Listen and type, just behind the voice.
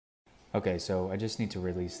Okay, so I just need to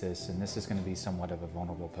release this, and this is going to be somewhat of a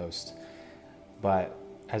vulnerable post. But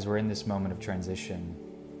as we're in this moment of transition,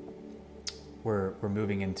 we're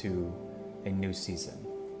moving into a new season.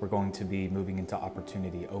 We're going to be moving into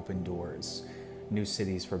opportunity, open doors, new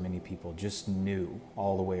cities for many people, just new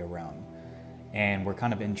all the way around. And we're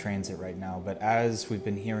kind of in transit right now. But as we've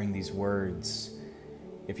been hearing these words,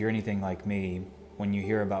 if you're anything like me, when you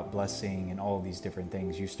hear about blessing and all of these different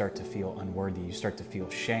things, you start to feel unworthy. You start to feel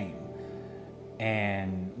shame.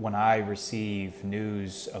 And when I receive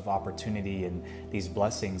news of opportunity and these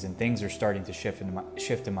blessings and things are starting to shift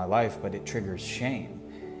in my life, but it triggers shame.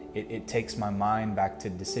 It takes my mind back to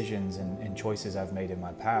decisions and choices I've made in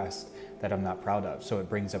my past that I'm not proud of. So it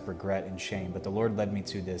brings up regret and shame. But the Lord led me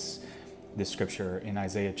to this scripture in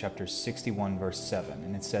Isaiah chapter 61, verse 7.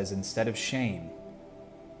 And it says, instead of shame,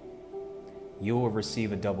 you will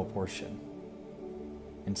receive a double portion.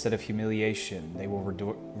 Instead of humiliation, they will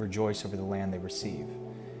rejoice over the land they receive.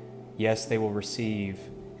 Yes, they will receive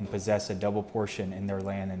and possess a double portion in their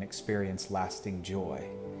land and experience lasting joy.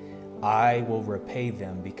 I will repay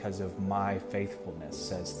them because of my faithfulness,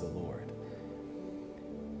 says the Lord.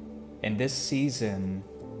 In this season,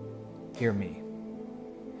 hear me.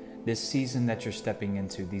 This season that you're stepping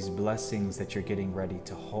into, these blessings that you're getting ready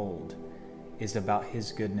to hold, is about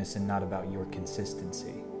His goodness and not about your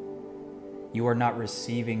consistency. You are not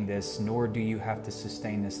receiving this, nor do you have to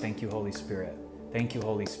sustain this. Thank you, Holy Spirit. Thank you,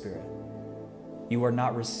 Holy Spirit. You are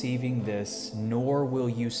not receiving this, nor will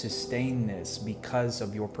you sustain this because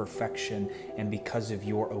of your perfection and because of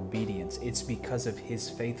your obedience. It's because of His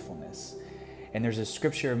faithfulness. And there's a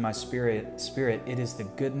scripture in my spirit, it is the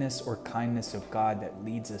goodness or kindness of God that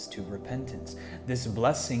leads us to repentance. This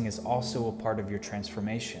blessing is also a part of your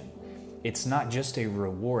transformation. It's not just a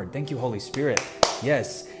reward. Thank you, Holy Spirit.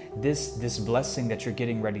 Yes, this blessing that you're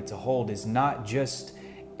getting ready to hold is not just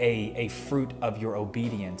a fruit of your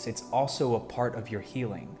obedience. It's also a part of your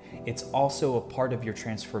healing. It's also a part of your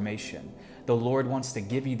transformation. The Lord wants to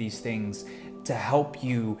give you these things to help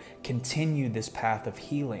you continue this path of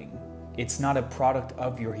healing. It's not a product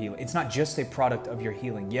of your healing. It's not just a product of your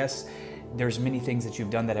healing. Yes, there's many things that you've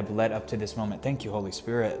done that have led up to this moment. Thank you, Holy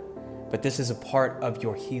Spirit. But this is a part of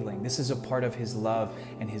your healing. This is a part of His love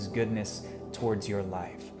and His goodness towards your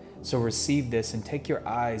life. So receive this and take your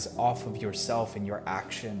eyes off of yourself and your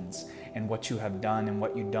actions and what you have done and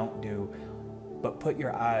what you don't do, but put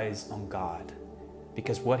your eyes on God,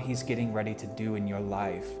 because what He's getting ready to do in your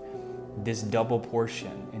life, this double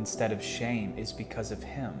portion instead of shame, is because of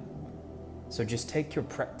Him. So just take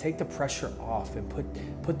the pressure off and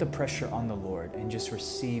put the pressure on the Lord and just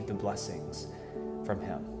receive the blessings from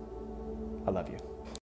Him. I love you.